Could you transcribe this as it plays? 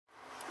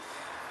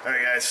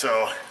Alright guys,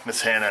 so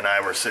Miss Hannah and I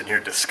were sitting here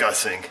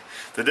discussing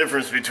the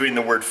difference between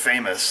the word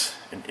famous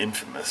and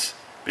infamous,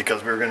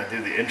 because we were going to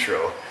do the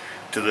intro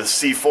to the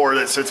C4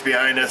 that sits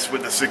behind us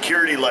with the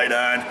security light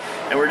on,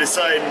 and we're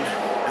deciding,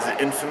 is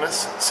it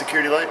infamous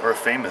security light or a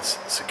famous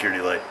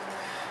security light?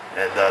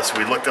 And so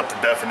we looked up the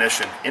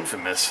definition.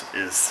 Infamous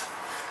is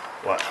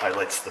what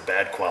highlights the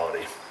bad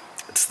quality.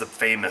 It's the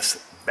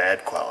famous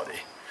bad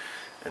quality.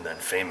 And then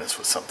famous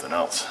was something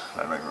else.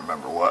 I don't even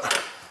remember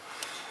what.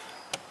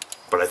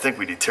 But I think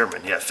we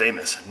determined, yeah,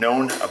 famous,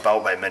 known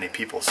about by many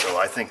people. So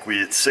I think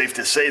it's safe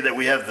to say that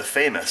we have the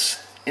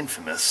famous,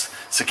 infamous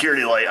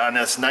security light on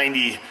this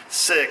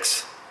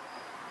 96,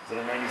 is it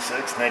a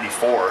 96?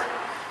 94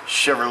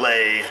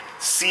 Chevrolet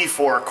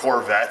C4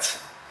 Corvette.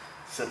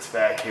 Sits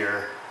back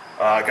here.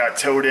 Got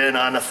towed in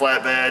on the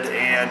flatbed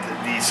and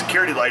the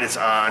security light is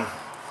on.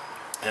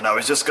 And I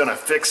was just gonna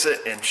fix it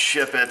and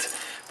ship it,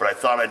 but I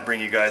thought I'd bring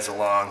you guys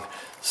along.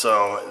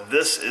 So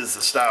this is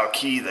the style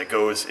key that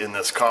goes in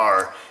this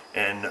car.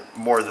 And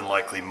more than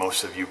likely,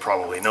 most of you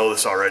probably know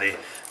this already,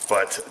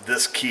 but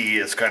this key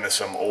is kind of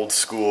some old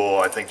school,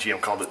 I think GM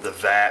called it the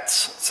VATS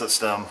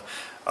system,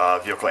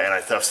 vehicle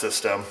anti-theft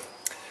system,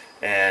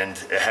 and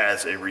it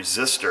has a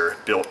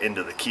resistor built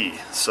into the key.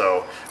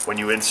 So when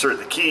you insert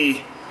the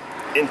key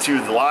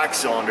into the lock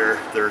cylinder,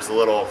 there's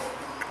little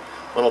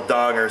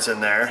dongers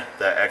in there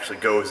that actually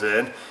goes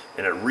in,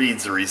 and it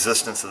reads the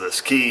resistance of this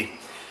key,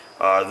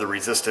 the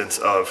resistance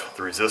of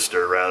the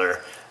resistor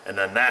rather. And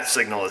then that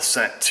signal is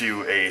sent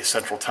to a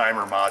central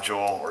timer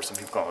module, or some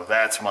people call it a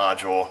VATS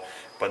module.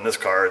 But in this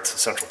car, it's a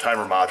central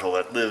timer module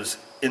that lives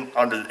in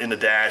the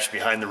dash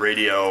behind the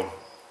radio.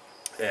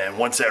 And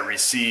once that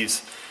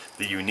receives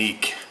the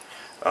unique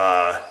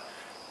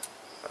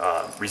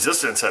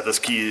resistance that this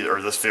key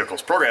or this vehicle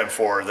is programmed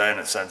for, then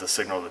it sends a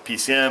signal to the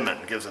PCM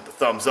and gives it the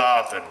thumbs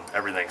up, and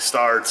everything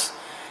starts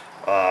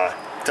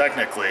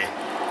technically.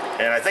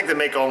 And I think they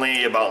make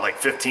only about like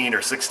 15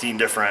 or 16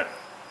 different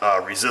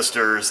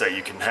resistors that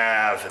you can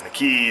have in the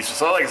keys.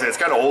 So like I said, it's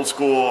kind of old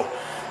school,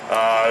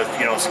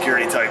 you know,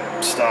 security type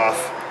stuff.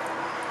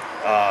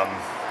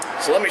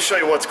 So let me show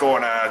you what's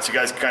going on so you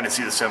guys can kind of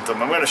see the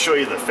symptom. I'm going to show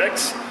you the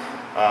fix.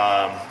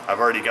 I've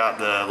already got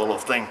the little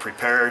thing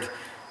prepared.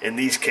 In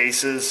these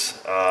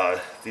cases,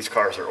 these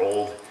cars are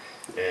old,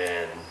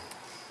 and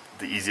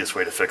the easiest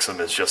way to fix them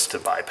is just to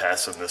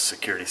bypass them. This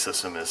security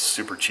system is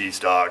super cheese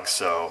dog,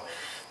 so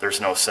there's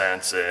no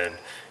sense in,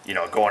 you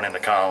know, going in the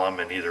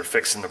column and either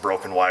fixing the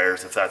broken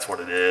wires, if that's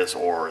what it is,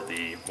 or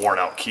the worn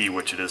out key,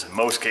 which it is in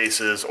most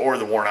cases, or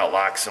the worn out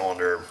lock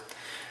cylinder,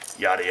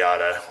 yada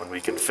yada, when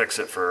we can fix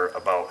it for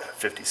about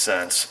 50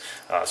 cents.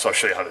 So I'll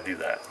show you how to do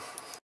that.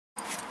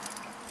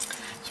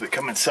 So we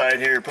come inside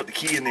here, put the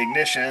key in the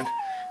ignition.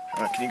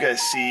 Can you guys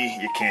see?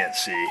 You can't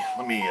see.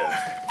 Let me,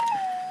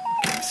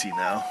 can you see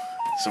now?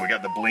 So we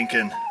got the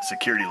blinking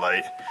security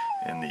light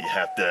and the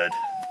half dead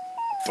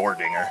door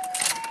dinger.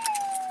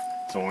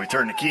 So when we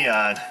turn the key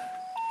on,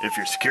 if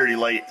your security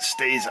light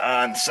stays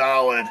on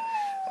solid,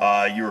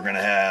 you are going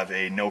to have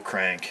a no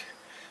crank,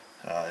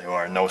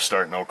 or no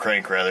start, no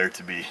crank rather,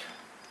 to be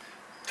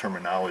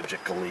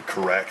terminologically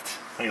correct.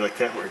 How do you like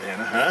that word,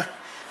 Hannah, huh?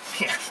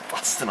 Yeah,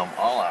 busting them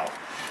all out.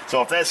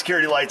 So if that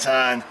security light's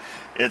on,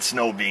 it's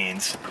no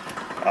beans.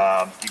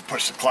 You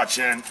push the clutch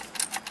in,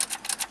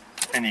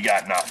 and you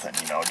got nothing,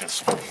 you know,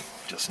 just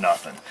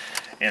nothing.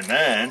 And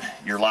then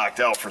you're locked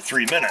out for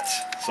 3 minutes.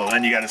 So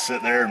then you got to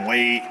sit there and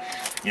wait.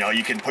 You know,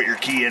 you can put your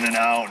key in and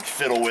out and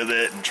fiddle with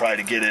it and try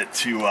to get it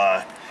to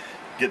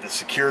get the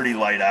security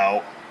light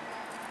out.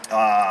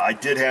 I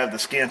did have the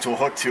scan tool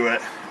hooked to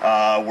it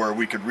where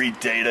we could read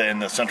data in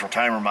the central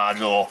timer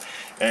module.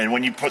 And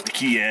when you put the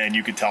key in,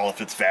 you can tell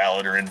if it's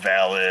valid or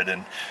invalid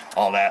and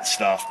all that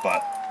stuff.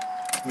 But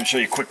let me show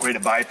you a quick way to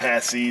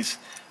bypass these.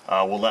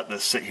 We'll let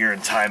this sit here in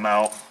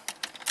timeout.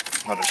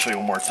 I'll just show you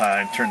one more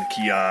time. Turn the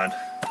key on.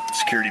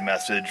 Security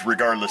message,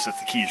 regardless if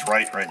the key's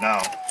right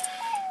now,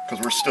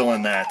 because we're still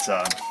in that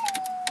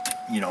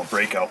you know,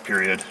 breakout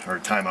period or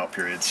timeout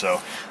period. So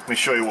let me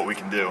show you what we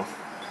can do.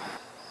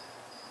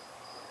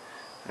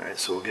 Alright,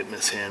 so we'll get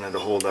Miss Hannah to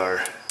hold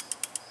our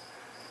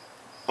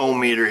ohm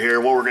meter here.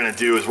 What we're going to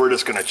do is we're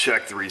just going to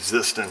check the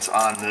resistance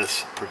on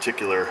this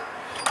particular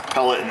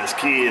pellet in this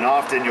key, and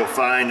often you'll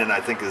find, and I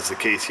think this is the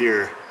case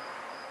here,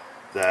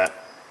 that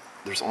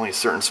there's only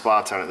certain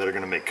spots on it that are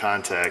going to make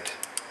contact.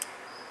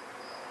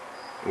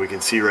 We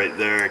can see right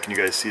there, can you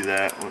guys see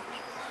that?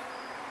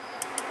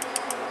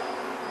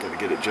 Gotta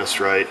get it just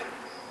right.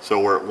 So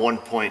we're at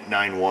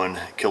 1.91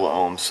 kilo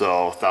ohms,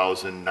 so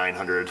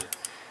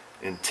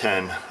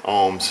 1,910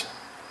 ohms.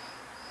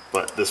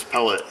 But this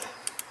pellet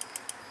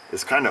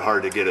is kind of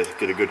hard to get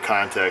a good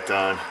contact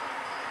on.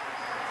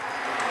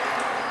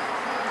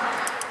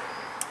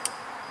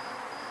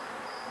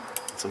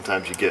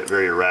 Sometimes you get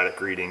very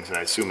erratic readings, and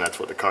I assume that's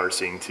what the car's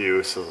seeing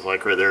too. So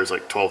like right there is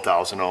like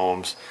 12,000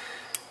 ohms.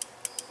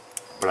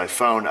 But I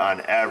found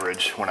on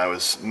average when I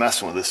was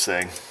messing with this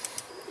thing,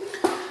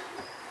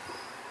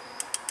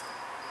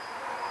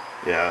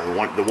 yeah,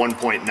 the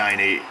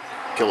 1.98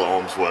 kilo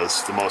ohms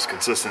was the most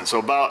consistent. So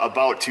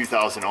about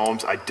 2,000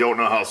 ohms. I don't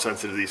know how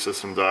sensitive these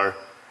systems are.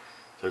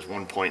 There's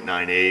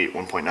 1.98,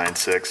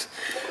 1.96.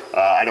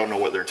 I don't know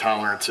what their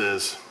tolerance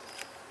is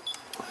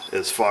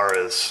as far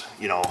as,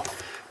 you know,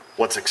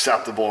 what's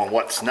acceptable and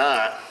what's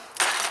not.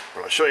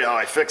 But I'll show you how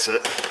I fix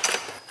it.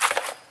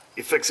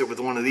 You fix it with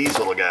one of these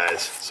little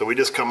guys. So we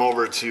just come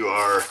over to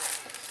our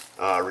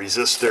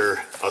resistor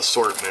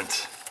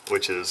assortment,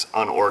 which is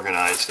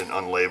unorganized and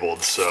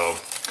unlabeled. So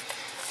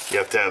you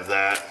have to have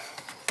that,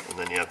 and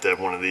then you have to have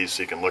one of these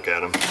so you can look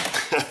at them.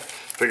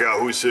 Figure out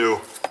who's who.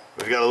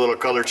 We've got a little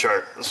color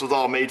chart. This was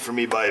all made for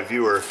me by a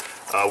viewer,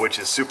 which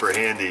is super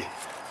handy.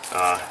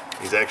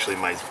 He's actually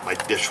my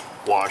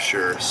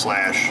dishwasher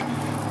slash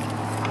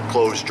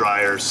clothes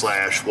dryer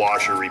slash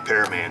washer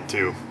repairman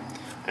too.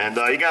 And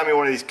he got me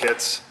one of these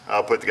kits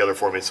put together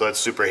for me, so that's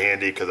super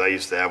handy because I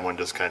used to have one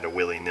just kind of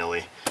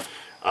willy-nilly.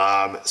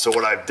 So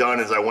what I've done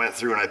is I went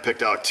through and I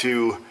picked out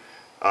two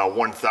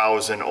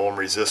 1,000 ohm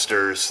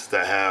resistors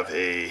that have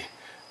a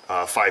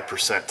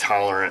 5%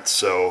 tolerance,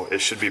 so it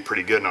should be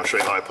pretty good, and I'll show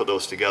you how I put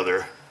those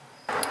together.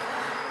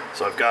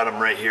 So I've got them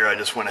right here. I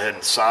just went ahead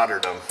and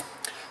soldered them.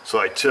 So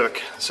I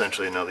took,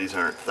 essentially, now these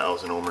aren't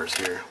 1,000 ohmers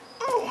here.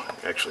 Oh,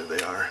 actually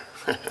they are.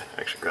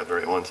 Actually grabbed the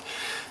right ones.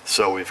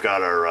 So we've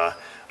got our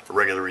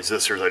regular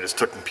resistors. I just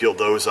took and peeled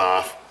those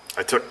off.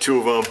 I took two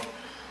of them,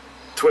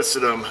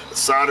 twisted them,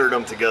 soldered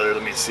them together.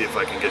 Let me see if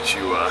I can get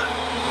you a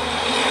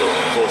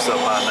little close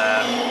up on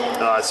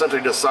that.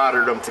 Essentially just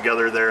soldered them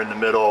together there in the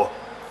middle,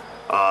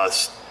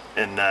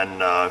 and then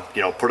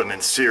you know, put them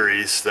in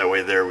series. That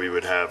way there we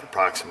would have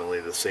approximately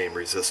the same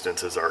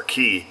resistance as our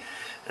key,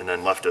 and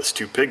then left us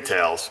two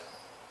pigtails,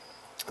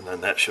 and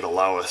then that should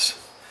allow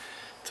us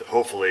to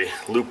hopefully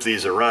loop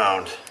these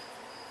around.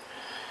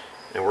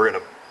 And we're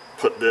going to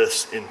put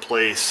this in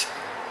place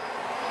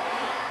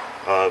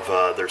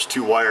of, there's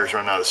two wires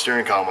running out of the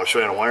steering column. I'll show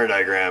you on a wire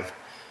diagram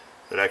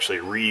that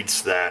actually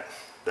reads that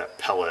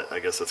pellet, I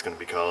guess that's going to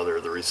be called,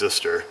 or the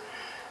resistor.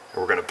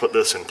 And we're going to put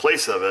this in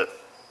place of it,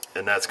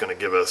 and that's going to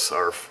give us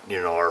our,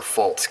 you know, our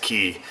false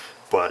key,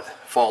 but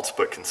false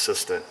but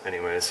consistent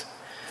anyways.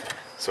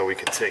 So we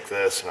can take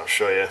this, and I'll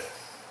show you.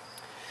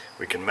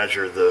 We can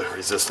measure the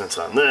resistance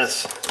on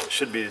this. It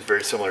should be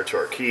very similar to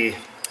our key.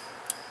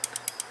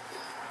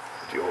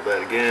 Deal with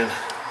that again.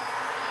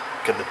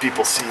 Can the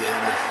people see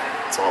in?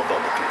 It's all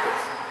about the people.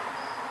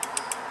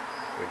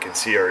 We can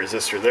see our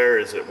resistor there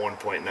is at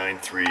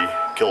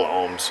 1.93 kilo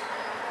ohms,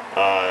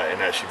 and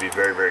that should be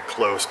very, very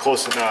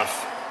close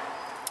enough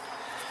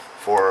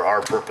for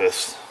our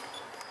purpose,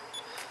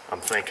 I'm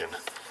thinking.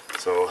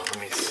 So let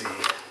me see.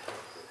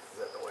 Is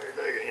that the wire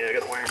diagram? Yeah, I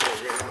got the wiring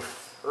diagram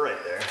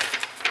right there.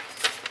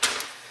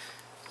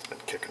 Been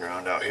kicking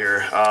around out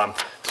here. So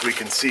we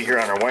can see here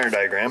on our wire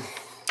diagram.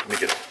 Let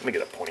me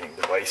get a pointing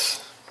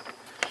device.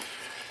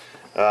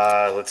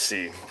 Let's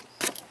see.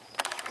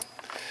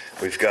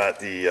 We've got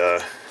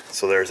the,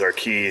 so there's our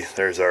key,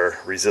 there's our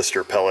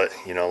resistor pellet,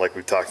 you know, like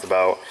we talked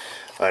about.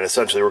 And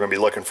essentially we're going to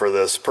be looking for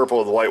this purple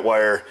with white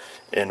wire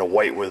and a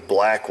white with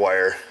black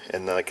wire.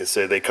 And like I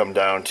said, they come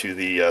down to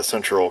the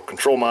central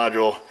control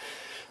module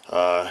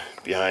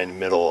behind the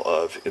middle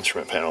of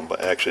instrument panel,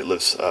 but actually it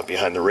lives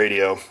behind the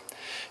radio.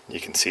 You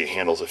can see it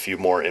handles a few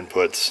more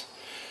inputs.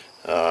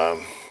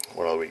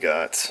 What all we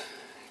got?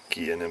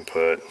 Key and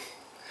input,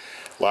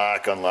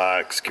 lock,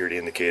 unlock, security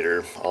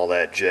indicator, all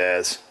that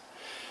jazz.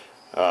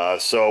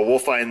 So we'll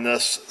find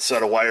this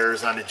set of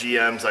wires on the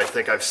GMs. I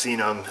think I've seen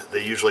them.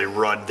 They usually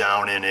run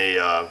down in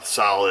a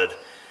solid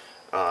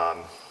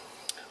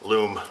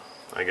loom,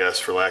 I guess,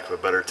 for lack of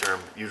a better term.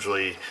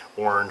 Usually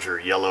orange or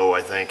yellow,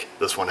 I think.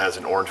 This one has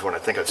an orange one. I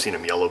think I've seen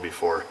them yellow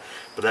before,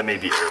 but that may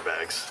be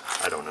airbags.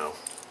 I don't know.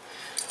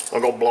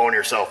 Don't go blowing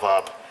yourself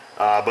up.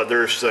 But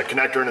there's a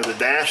connector into the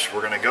dash.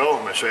 We're going to go.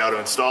 I'm going to show you how to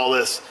install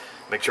this,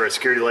 make sure our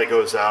security light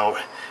goes out,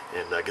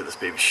 and get this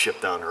baby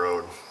shipped down the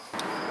road.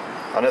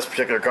 On this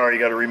particular car, you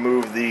got to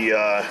remove the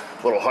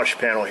little hush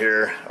panel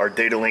here. Our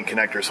data link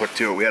connector is hooked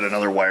to it. We had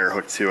another wire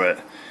hooked to it,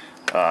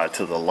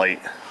 to the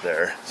light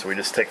there. So we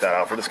just take that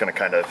off. We're just going to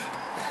kind of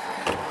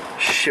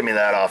shimmy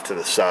that off to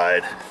the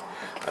side.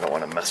 I don't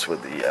want to mess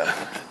with the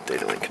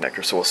data link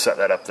connector, so we'll set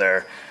that up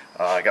there.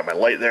 I got my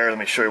light there. Let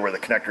me show you where the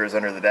connector is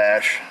under the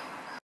dash.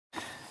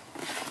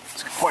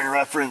 Point of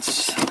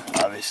reference,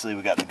 obviously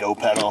we got the go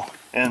pedal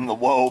and the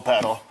whoa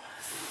pedal,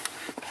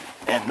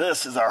 and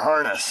this is our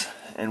harness,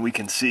 and we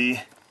can see,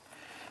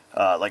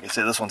 like I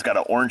said, this one's got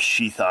an orange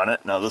sheath on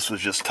it. Now this was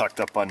just tucked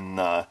up on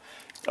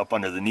up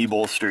under the knee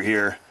bolster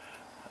here.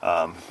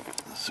 So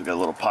we got a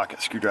little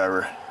pocket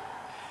screwdriver.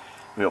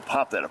 We'll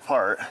pop that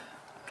apart.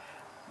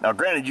 Now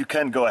granted, you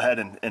can go ahead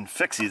and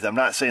fix these. I'm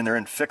not saying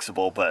they're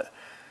infixable, but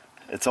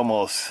it's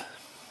almost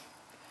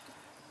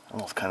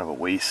kind of a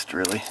waste,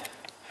 really.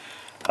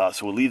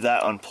 So we'll leave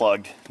that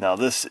unplugged. Now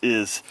this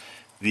is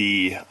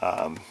the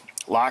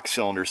lock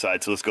cylinder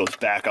side, so this goes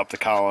back up the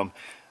column.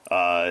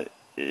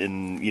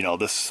 You know,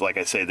 this, like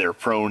I say, they're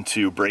prone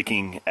to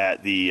breaking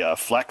at the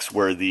flex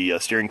where the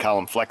steering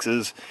column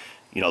flexes.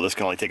 You know, this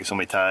can only take it so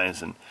many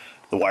times, and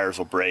the wires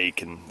will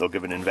break, and they'll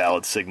give an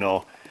invalid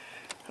signal.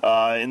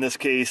 In this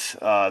case,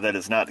 that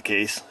is not the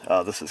case.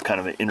 This is kind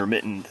of an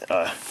intermittent,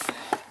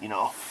 you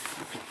know,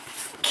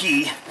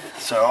 key.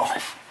 So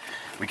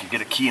we could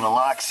get a key in a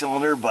lock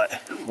cylinder, but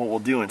what we'll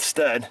do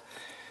instead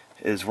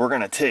is we're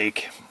going to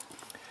take,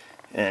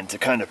 and to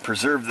kind of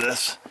preserve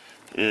this,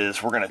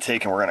 is we're going to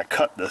take and we're going to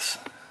cut this.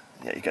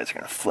 Yeah, you guys are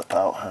going to flip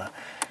out, huh?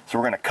 So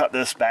we're going to cut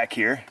this back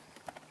here.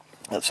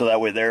 So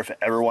that way there, if it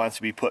ever wants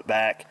to be put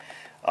back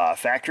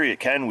factory, it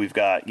can. We've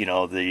got, you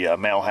know, the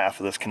male half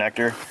of this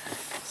connector.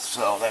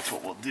 So that's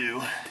what we'll do.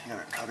 Got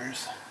our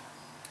cutters.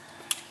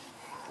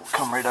 We'll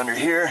come right under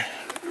here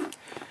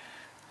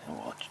and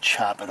we'll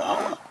chop it all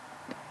up.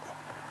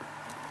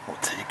 We'll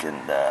take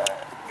and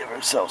give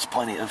ourselves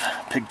plenty of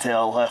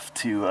pigtail left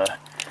to,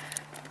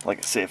 like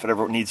I say, if it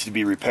ever needs to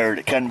be repaired,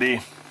 it can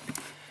be.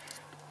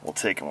 We'll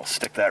take and we'll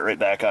stick that right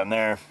back on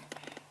there,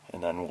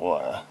 and then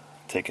we'll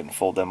take and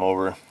fold them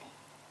over.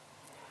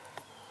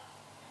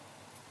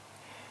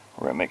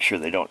 We're going to make sure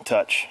they don't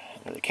touch.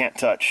 They can't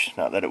touch,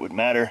 not that it would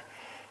matter.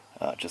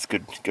 Just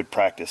good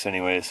practice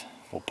anyways.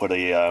 We'll put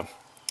a,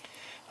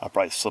 I'll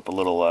probably slip a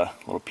little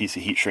piece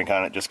of heat shrink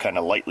on it, just kind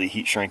of lightly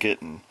heat shrink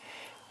it, and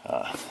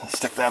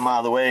stick them out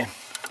of the way.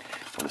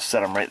 We'll just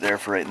set them right there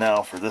for right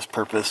now for this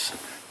purpose.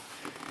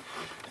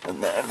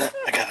 And then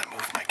I gotta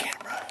move my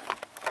camera.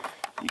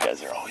 You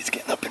guys are always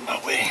getting up in my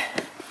way.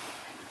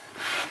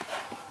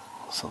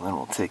 So then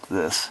we'll take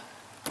this,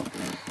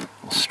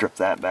 we'll strip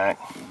that back.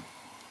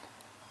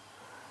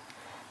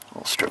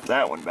 We'll strip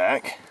that one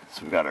back.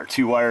 So we've got our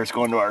 2 wires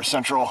going to our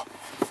central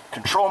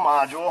control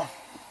module.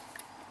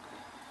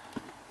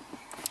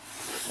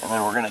 And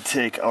then we're going to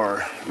take our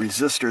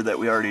resistor that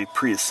we already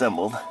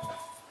pre-assembled,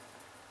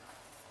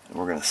 and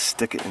we're going to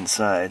stick it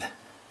inside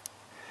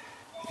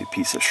a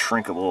piece of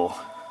shrinkable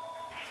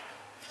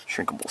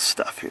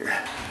stuff here.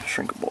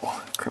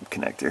 Shrinkable crimp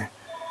connector.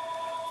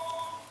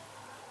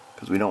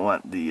 Because we don't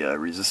want the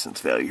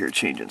resistance value here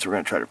changing. So we're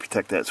going to try to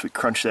protect that. So we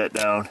crunch that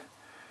down.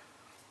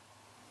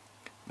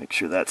 Make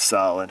sure that's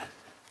solid.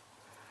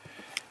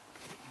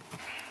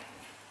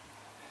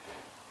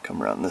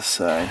 Come around this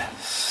side,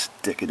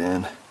 stick it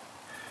in.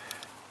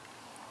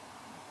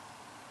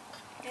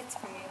 It's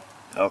for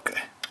you.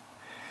 Okay.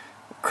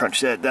 We'll crunch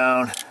that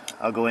down.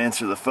 I'll go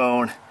answer the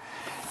phone.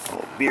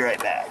 We'll be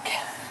right back.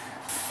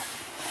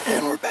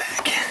 And we're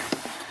back.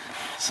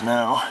 So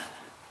now,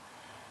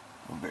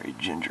 we'll very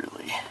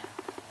gingerly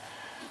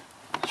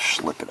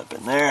slip it up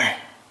in there.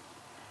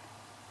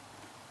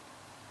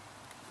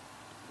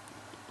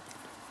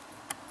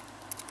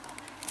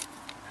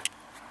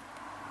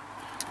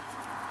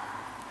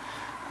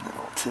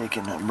 Take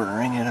and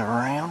bring it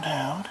around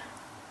town,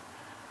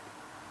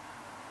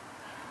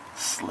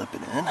 slip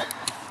it in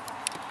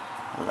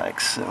like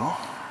so,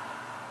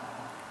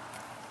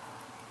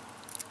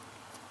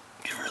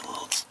 give her a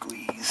little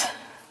squeeze.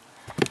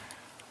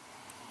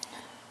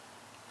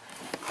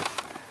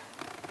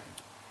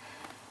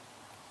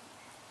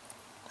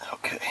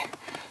 Okay,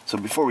 so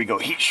before we go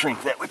heat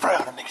shrink that, we probably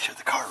ought to make sure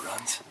the car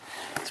runs.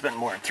 It's been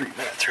more than 3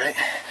 minutes, right?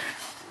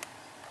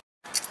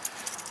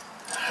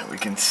 We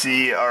can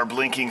see our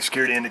blinking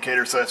security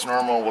indicator, so that's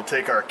normal. We'll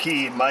take our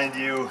key. Mind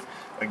you,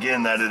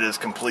 again, that it is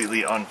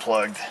completely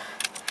unplugged.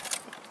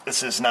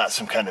 This is not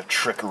some kind of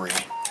trickery.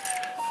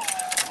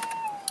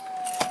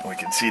 We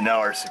can see now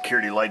our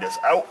security light is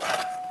out.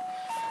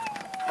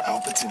 I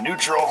hope it's in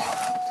neutral.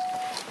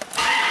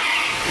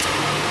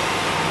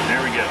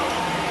 There we go.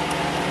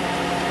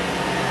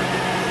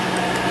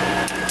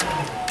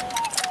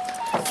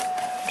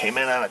 Came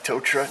in on a tow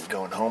truck,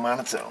 going home on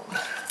its own.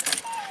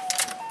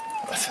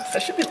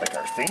 That should be like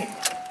our theme.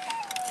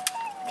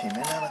 Came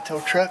in on a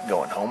tow truck,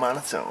 going home on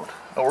its own.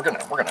 Oh, we're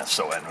gonna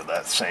so end with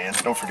that saying.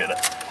 Don't forget it.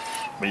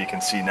 But you can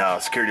see now,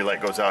 security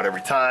light goes out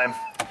every time,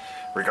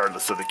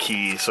 regardless of the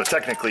key. So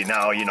technically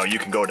now, you know, you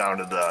can go down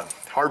to the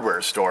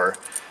hardware store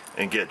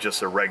and get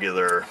just a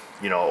regular,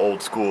 you know,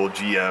 old school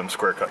GM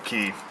square cut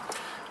key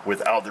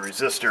without the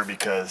resistor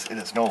because it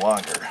is no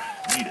longer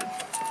needed.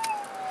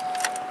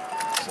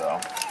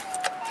 So.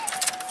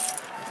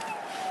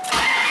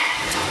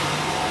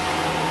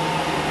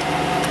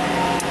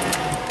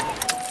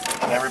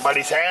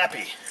 Everybody's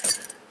happy.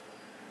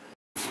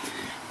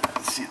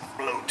 Let's see the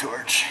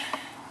blowtorch.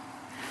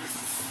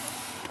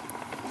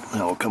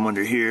 Now we'll come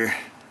under here.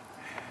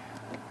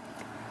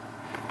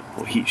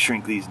 We'll heat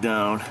shrink these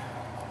down.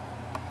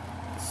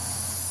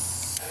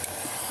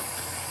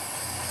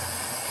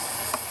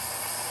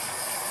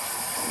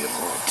 Give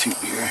them a little tube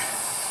here.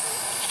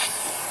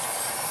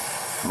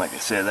 And like I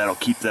said, that'll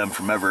keep them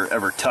from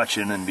ever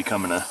touching and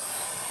becoming a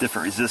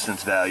different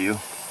resistance value.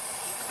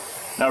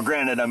 Now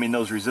granted, I mean,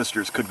 those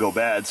resistors could go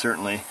bad,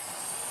 certainly.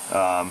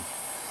 At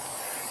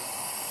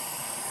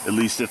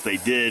least if they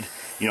did,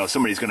 you know,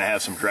 somebody's going to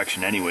have some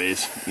direction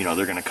anyways. You know,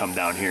 they're going to come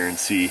down here and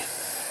see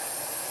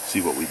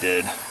what we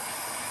did.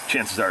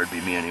 Chances are it'd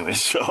be me anyway,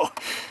 so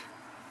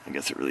I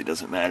guess it really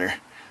doesn't matter.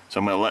 So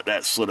I'm going to let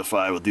that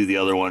solidify. We'll do the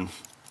other one.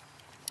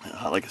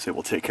 Like I said,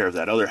 we'll take care of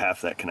that other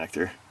half of that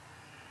connector.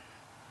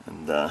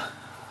 And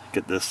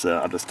get this,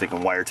 I'll just take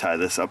and wire tie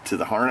this up to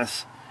the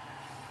harness.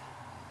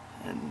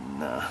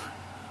 And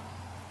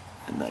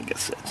I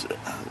guess that's it.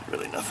 There's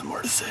really nothing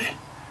more to say.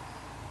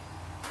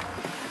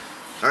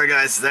 Alright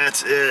guys,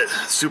 that's it.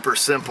 Super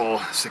simple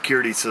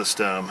security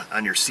system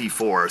on your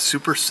C4.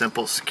 Super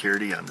simple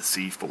security on the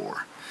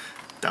C4.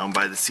 Down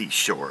by the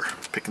seashore,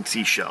 picking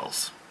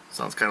seashells.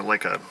 Sounds kind of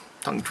like a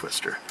tongue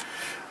twister.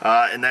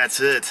 And that's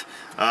it.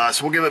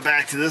 So we'll give it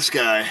back to this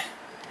guy.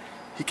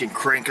 He can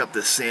crank up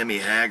this Sammy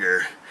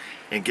Hagar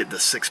and get the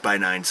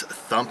 6x9s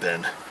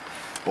thumping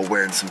while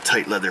wearing some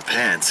tight leather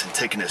pants and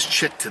taking his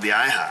chick to the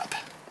IHOP.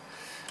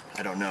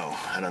 I don't know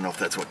if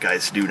that's what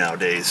guys do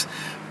nowadays.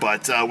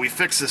 But we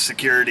fixed the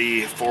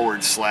security /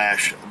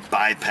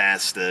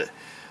 bypassed it.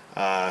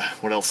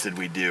 What else did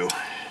we do?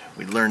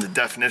 We learned the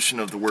definition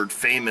of the word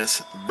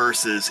famous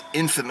versus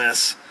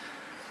infamous.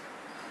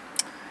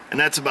 And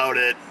that's about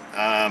it.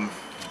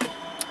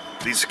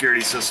 These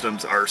security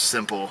systems are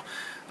simple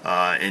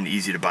and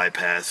easy to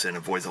bypass and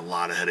avoids a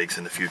lot of headaches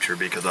in the future,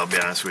 because I'll be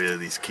honest with you,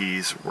 these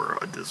keys were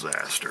a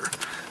disaster.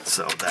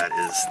 So that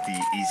is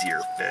the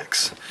easier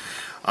fix.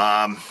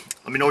 Let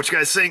me know what you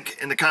guys think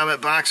in the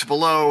comment box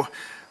below.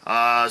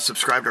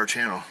 Subscribe to our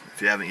channel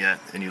if you haven't yet,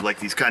 and you like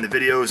these kind of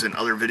videos and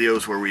other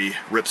videos where we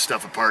rip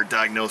stuff apart,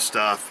 diagnose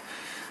stuff,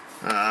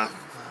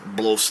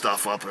 blow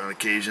stuff up on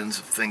occasions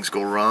if things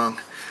go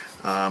wrong.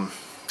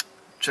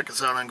 Check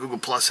us out on Google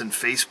Plus and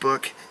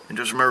Facebook, and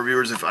just remember,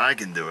 viewers, if I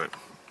can do it,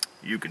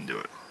 you can do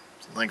it.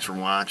 So thanks for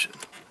watching.